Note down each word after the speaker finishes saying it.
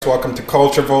Welcome to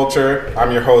Culture Vulture.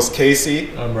 I'm your host,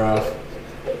 Casey. I'm Ralph.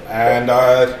 And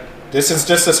this is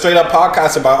just a straight up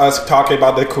podcast about us talking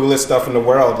about the coolest stuff in the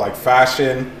world, like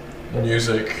fashion,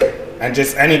 music, and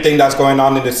just anything that's going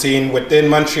on in the scene within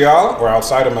Montreal or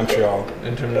outside of Montreal.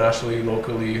 Internationally,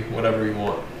 locally, whatever you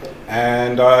want.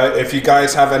 And if you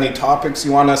guys have any topics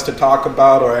you want us to talk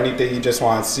about or anything you just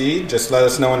want to see, just let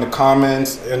us know in the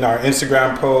comments, in our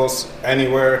Instagram posts,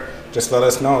 anywhere. Just let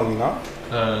us know, you know?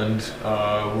 And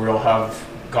we'll have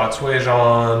Godswage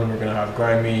on, we're going to have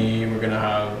Grimy, we're going to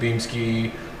have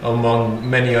Beamski, among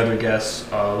many other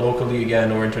guests, locally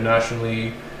again or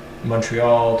internationally,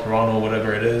 Montreal, Toronto,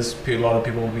 whatever it is. A lot of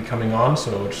people will be coming on,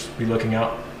 so just be looking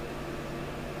out.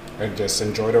 And just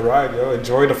enjoy the ride, yo.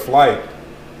 Enjoy the flight.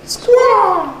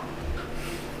 Squaw!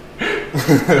 Yeah,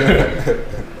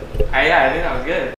 I think that was good.